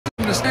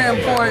the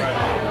standpoint,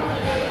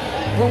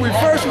 when we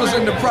first was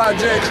in the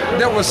projects,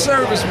 there was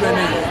servicemen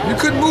in. You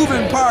couldn't move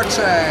in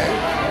Parkside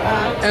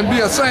and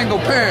be a single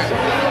parent.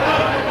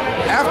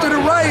 After the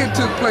riot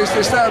took place,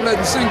 they started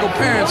letting single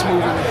parents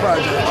move in the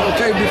projects.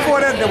 Okay,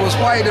 before that there was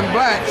white and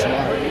blacks.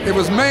 It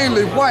was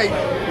mainly white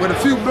with a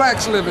few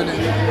blacks living in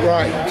it.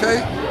 Right.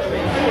 Okay.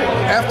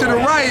 After the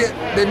riot,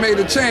 they made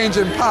a change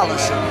in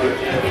policy,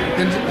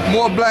 and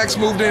more blacks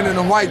moved in and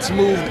the whites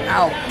moved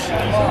out.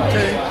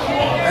 Okay.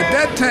 At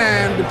that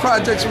time, the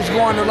projects was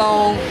going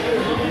along.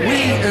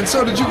 And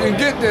so that you can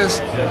get this,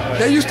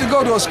 they used to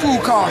go to a school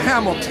called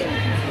Hamilton.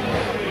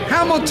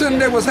 Hamilton,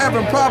 they was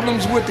having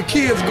problems with the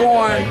kids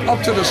going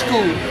up to the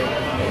school.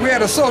 We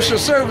had a social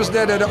service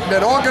that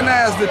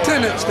organized the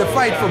tenants to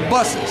fight for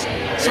buses,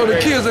 so the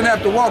kids didn't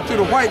have to walk through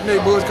the white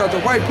neighborhoods because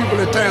the white people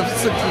at times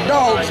sick the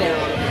dogs on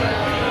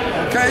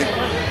them. Okay?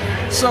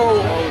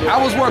 So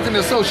I was working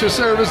in social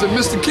service, and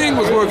Mr. King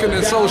was working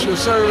in social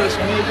service,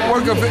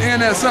 working for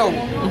NSO.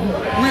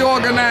 We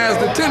organized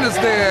the tenants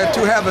there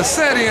to have a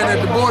set-in at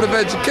the Board of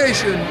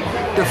Education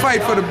to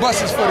fight for the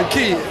buses for the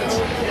kids.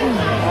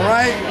 All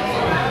right?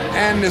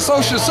 And the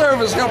social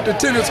service helped the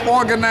tenants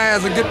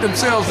organize and get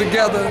themselves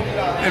together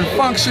and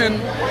function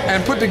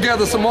and put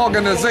together some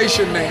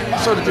organization there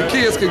so that the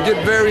kids could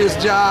get various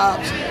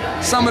jobs.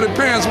 Some of the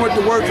parents went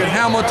to work at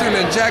Hamilton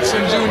and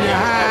Jackson Junior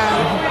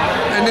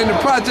High, and then the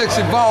projects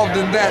evolved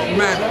in that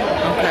manner.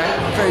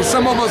 Okay,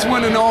 some of us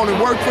went on and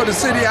worked for the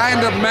city. I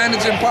ended up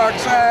managing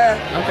Parkside.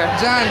 Okay.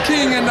 John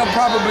King ended up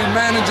probably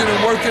managing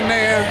and working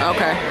there.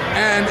 Okay.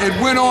 And it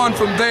went on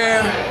from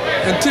there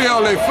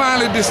until they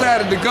finally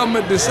decided, the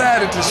government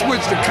decided to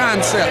switch the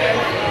concept.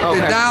 Okay.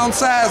 They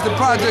downsized the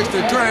projects,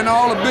 they turned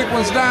all the big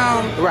ones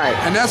down. Right.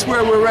 And that's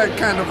where we're at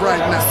kind of right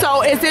now.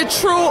 So is it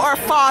true or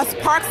false,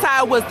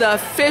 Parkside was the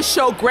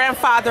official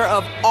grandfather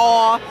of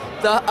all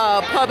the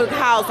public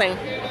housing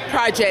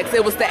projects?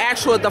 It was the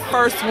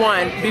first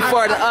one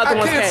before the other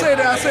ones came. I can't say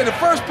that. I say the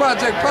first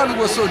project probably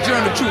was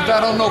Sojourner Truth. I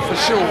don't know for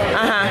sure.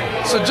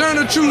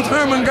 Sojourner Truth,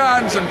 Herman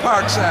Gardens, and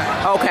Parkside.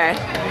 Okay.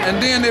 And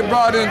then they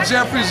brought in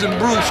Jeffries and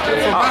Brewster,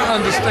 from my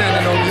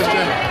understanding of this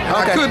thing.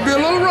 I could be a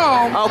little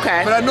wrong,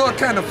 but I know it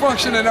kind of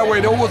functioned in that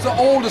way. That was the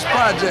oldest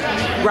project.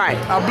 Right.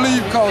 I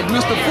believe because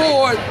Mr.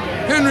 Ford,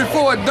 Henry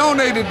Ford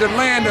donated the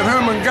land that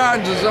Herman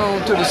Gardens is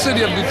on to the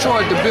city of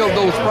Detroit to build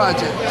those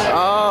projects.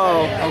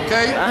 Oh.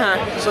 Okay?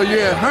 So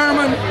you had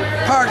Herman,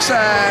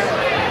 Parkside,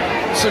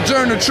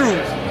 Sojourner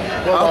Truth.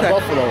 What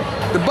about Buffalo?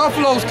 The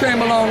Buffaloes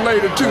came along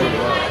later too,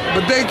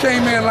 but they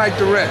came in like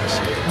the rest.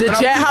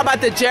 How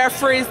about the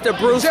Jeffries, the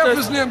Brewsters?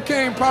 Jeffries and them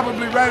came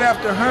probably right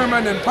after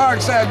Herman and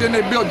Parkside, then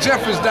they built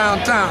Jeffries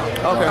downtown.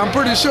 Okay. I'm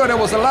pretty sure there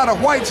was a lot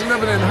of whites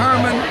living in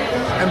Herman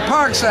and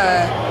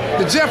Parkside.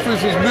 The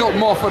Jeffries was built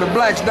more for the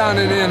blacks down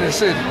in the inner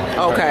city.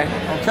 Okay.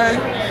 Okay?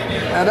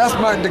 Now that's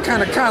the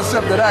kind of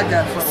concept that I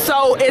got from it.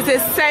 So is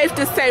it safe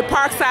to say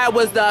Parkside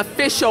was the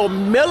official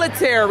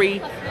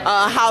military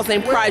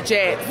housing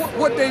project?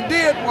 What they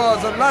did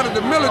was, a lot of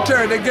the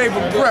military, they gave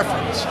them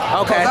preference.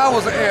 Okay. Because I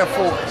was the Air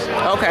Force.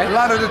 Okay. A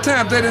lot of the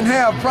times they didn't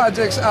have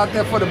projects out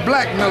there for the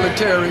black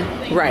military.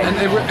 Right.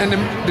 And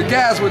the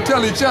guys would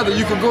tell each other,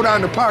 you could go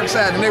down to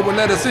Parkside, and they would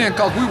let us in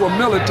because we were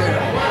military.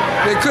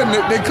 They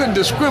couldn't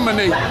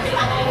discriminate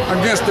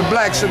against the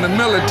blacks in the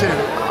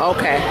military.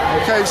 Okay.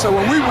 Okay, so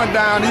when we went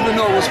down, even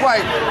though it was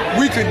white,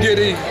 we could get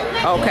in.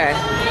 Okay.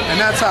 And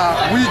that's how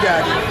we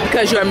got in.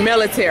 Because you're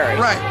military.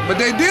 Right. But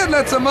they did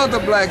let some other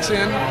blacks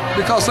in,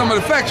 because some of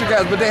the factory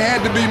guys, but they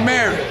had to be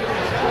married.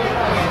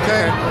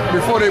 Okay?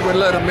 Before they would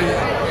let them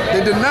in.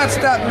 They did not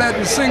stop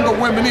letting single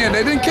women in.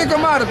 They didn't kick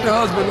them out if the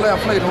husband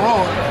left later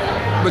on.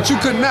 But you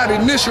could not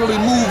initially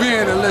move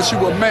in unless you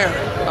were married.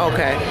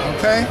 Okay.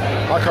 Okay?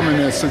 I come in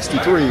there in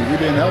 '63. We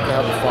didn't have to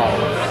have a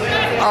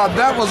father.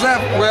 That was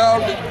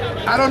well,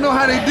 I don't know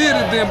how they did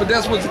it then, but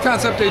that's what the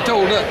concept they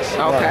told us.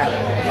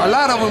 Okay. A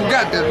lot of them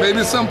got that.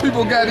 Maybe some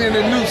people got in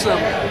and knew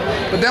something.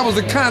 But that was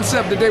the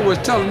concept that they were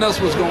telling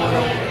us was going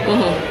on.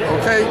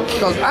 Okay?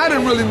 Because I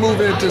didn't really move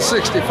into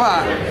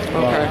 '65.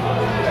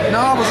 Okay. No,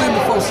 I was in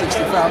before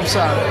 '65, I'm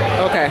sorry.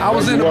 Okay. I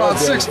was in about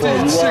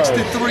 60,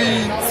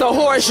 63. So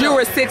Horace, you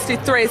were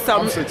 63,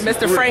 so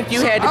Mr. Frank,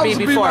 you had to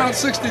be before. I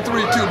was around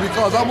 63 too,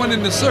 because I went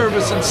into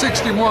service in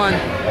 '61,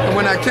 and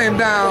when I came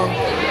down,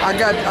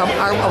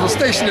 I was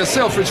stationed at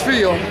Selfridge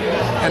Field,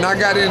 and I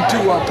got into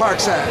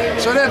Parkside.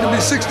 So it had to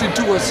be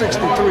 62 or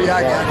 63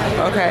 I got it.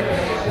 Okay.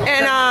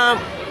 And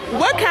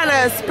what kind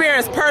of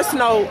experience,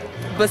 personal,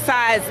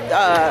 besides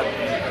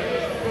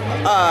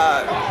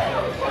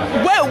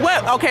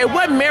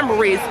what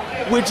memories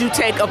would you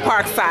take of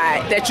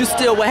Parkside that you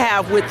still would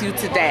have with you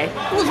today?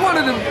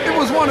 It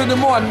was one of the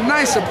more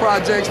nicer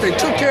projects. They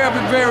took care of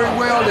it very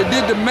well. They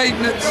did the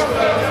maintenance.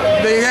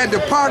 They had the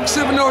park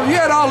sitting over. You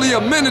had all the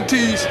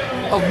amenities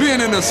of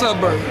being in a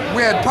suburb.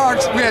 We had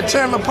parks. We had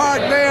Chandler Park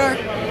there.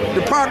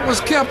 The park was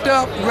kept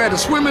up. We had a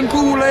swimming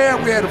pool there.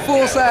 We had a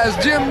full-size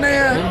gym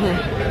there.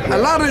 A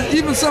lot of,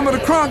 even some of the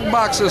crunk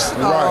boxers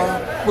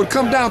would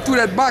come down through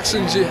that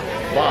boxing gym.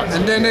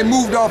 And then they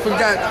moved off and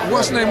got,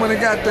 what's the name when they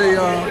got the,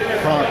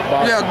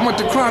 went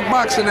to crunk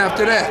boxing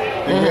after that.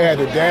 And we had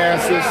the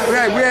dances.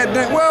 Right,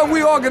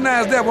 we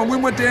organized that when we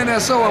went to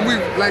NSO, and we,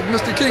 like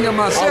Mr. King and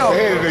myself. I was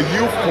the head of the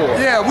youth corps.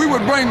 Yeah, we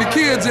would bring the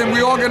kids in,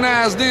 we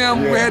organized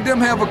them, we had them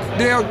have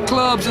their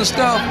clubs and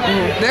stuff.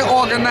 They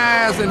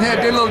organized and had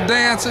their little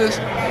dances.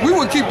 We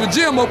would keep the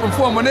gym open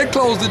for them. When they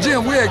closed the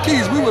gym, we had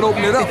keys, we would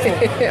open it up for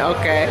them.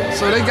 Okay.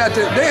 So they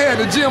had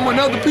the gym when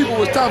other people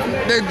was talking,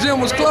 their gym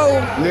was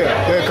closed.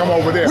 Yeah, they'd come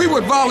over there. We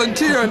would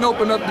volunteer and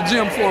open up the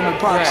gym for them in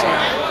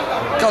Parkside.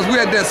 Because we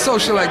had that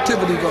social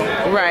activity going.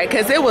 Right,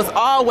 because it was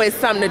always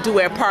something to do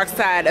at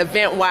Parkside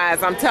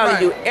event-wise. I'm telling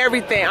you,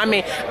 everything. I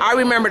mean, I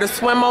remember the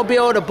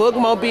swimmobile, the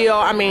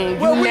bookmobile, I mean,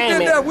 you name it. We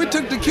did that. We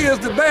took the kids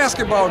to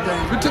basketball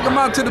games. We took them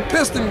out to the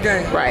Piston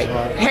game. Right.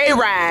 Hay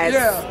rides.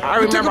 Yeah. I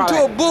remember we took them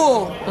to a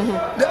bull,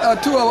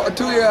 to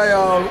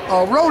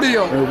a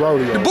rodeo.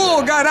 The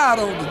bull got out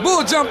on us. The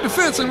bull jumped the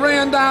fence and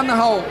ran down the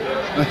hall.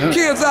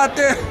 Kids out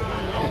there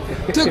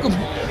took them.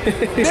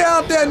 They're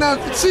out there now,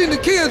 seeing the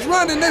kids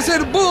running. They say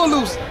the bull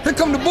loose. Here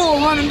come the bull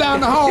running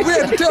down the hall. We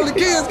had to tell the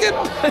kids, get.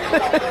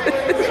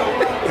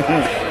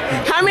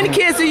 How many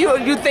kids do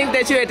you think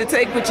that you had to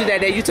take with you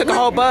that day? You took a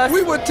whole bus?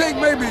 We would take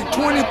maybe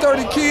 20,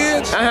 30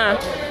 kids.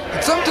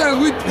 Sometimes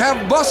we'd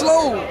have bus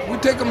load. We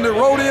take them to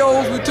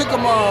rodeos. We took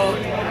them.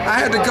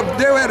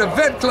 They had a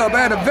vet club. I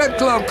had a vet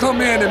club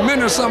come in and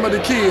mentor some of the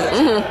kids.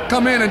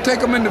 Come in and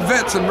take them into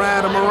vets and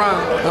ride them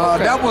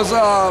around. That was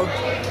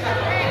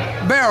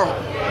Barrel.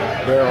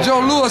 Joe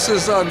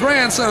Lewis's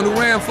grandson who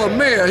ran for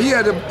mayor. He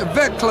had a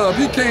vet club.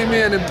 He came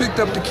in and picked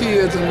up the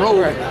kids and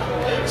rode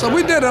them. So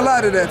we did a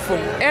lot of that for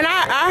them. And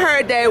I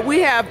heard that we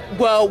have,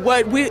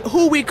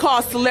 who we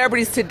call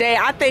celebrities today.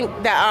 I think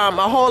that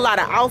a whole lot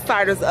of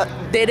outsiders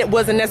that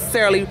wasn't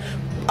necessarily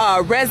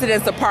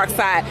residents of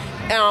Parkside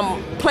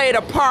played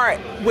a part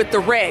with the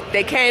rec.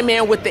 They came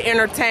in with the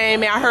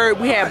entertainment. I heard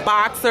we had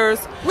boxers.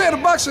 We had a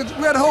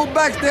whole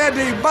box. They had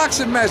the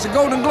boxing match, the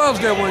Golden Gloves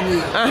there one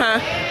year.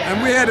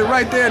 And we had it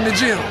right there in the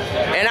gym.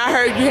 And I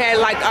heard you had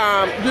like,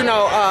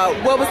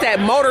 what was that,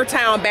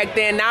 Motortown back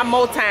then, not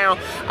Motown.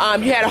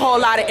 You had a whole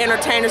lot of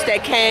entertainers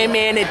that came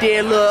in and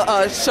did little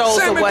shows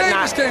and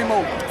whatnot. Sammy Davis came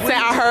over.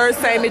 I heard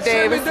Sammy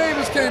Davis. Sammy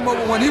Davis came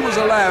over when he was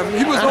alive.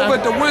 He was over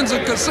at the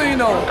Windsor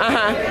Casino.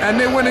 And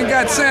they went and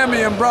got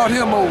Sammy and brought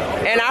him over.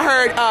 And I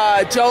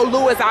heard Joe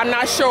Louis, I'm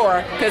not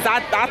sure, because I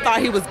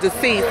thought he was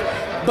deceased.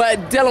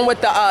 But dealing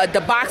with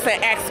the boxing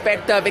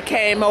aspect of it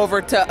came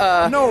over to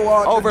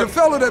the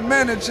fellow that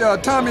managed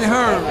Tommy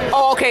Hearn.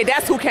 Oh, okay,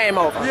 that's who came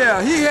over.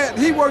 Yeah,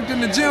 he worked in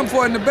the gym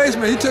in the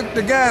basement. He took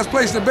the guy's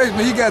place in the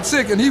basement. He got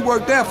sick and he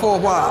worked there for a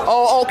while.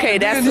 Oh, okay,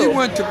 that's and who. And he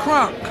went to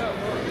Kronk.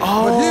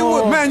 But he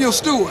was Manuel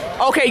Stewart.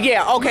 Okay,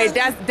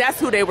 that's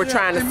who they were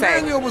trying to say.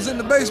 Manuel was in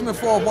the basement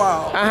for a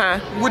while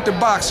with the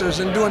boxers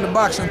and doing the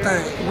boxing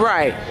thing.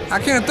 Right. I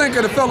can't think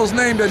of the fellow's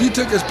name that he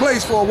took his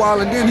place for a while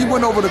and then he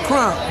went over to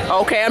Kronk.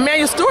 Okay,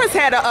 Emmanuel Stewart's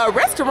had a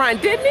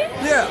restaurant, didn't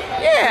he?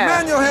 Yeah.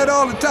 Emmanuel had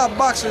all the top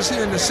boxers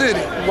here in the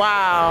city.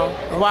 Wow.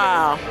 Okay.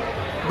 Wow.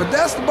 But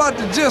that's about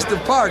the gist of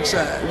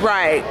Parkside.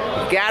 Right.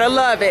 Gotta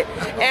love it.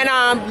 And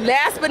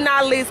last but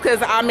not least, because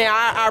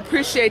I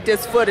appreciate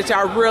this footage,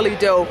 I really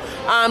do.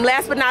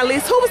 Last but not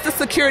least, who was the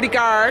security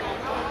guard?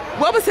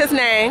 What was his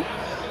name?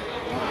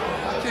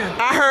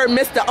 I heard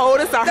Mr.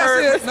 Otis. No,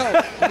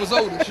 it was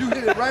Otis. You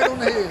hit it right on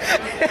the head.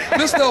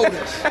 Mr.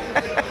 Otis.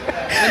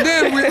 And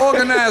then we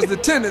organized the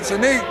tenants,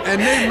 and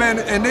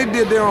they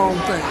did their own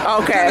thing.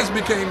 Okay. The tenants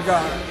became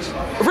guards.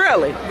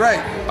 Really?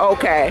 Right.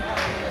 Okay.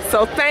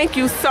 So thank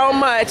you so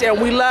much,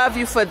 and we love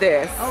you for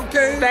this.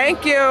 Okay.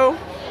 Thank you.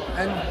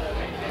 And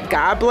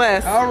God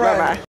bless. all right. Bye-bye.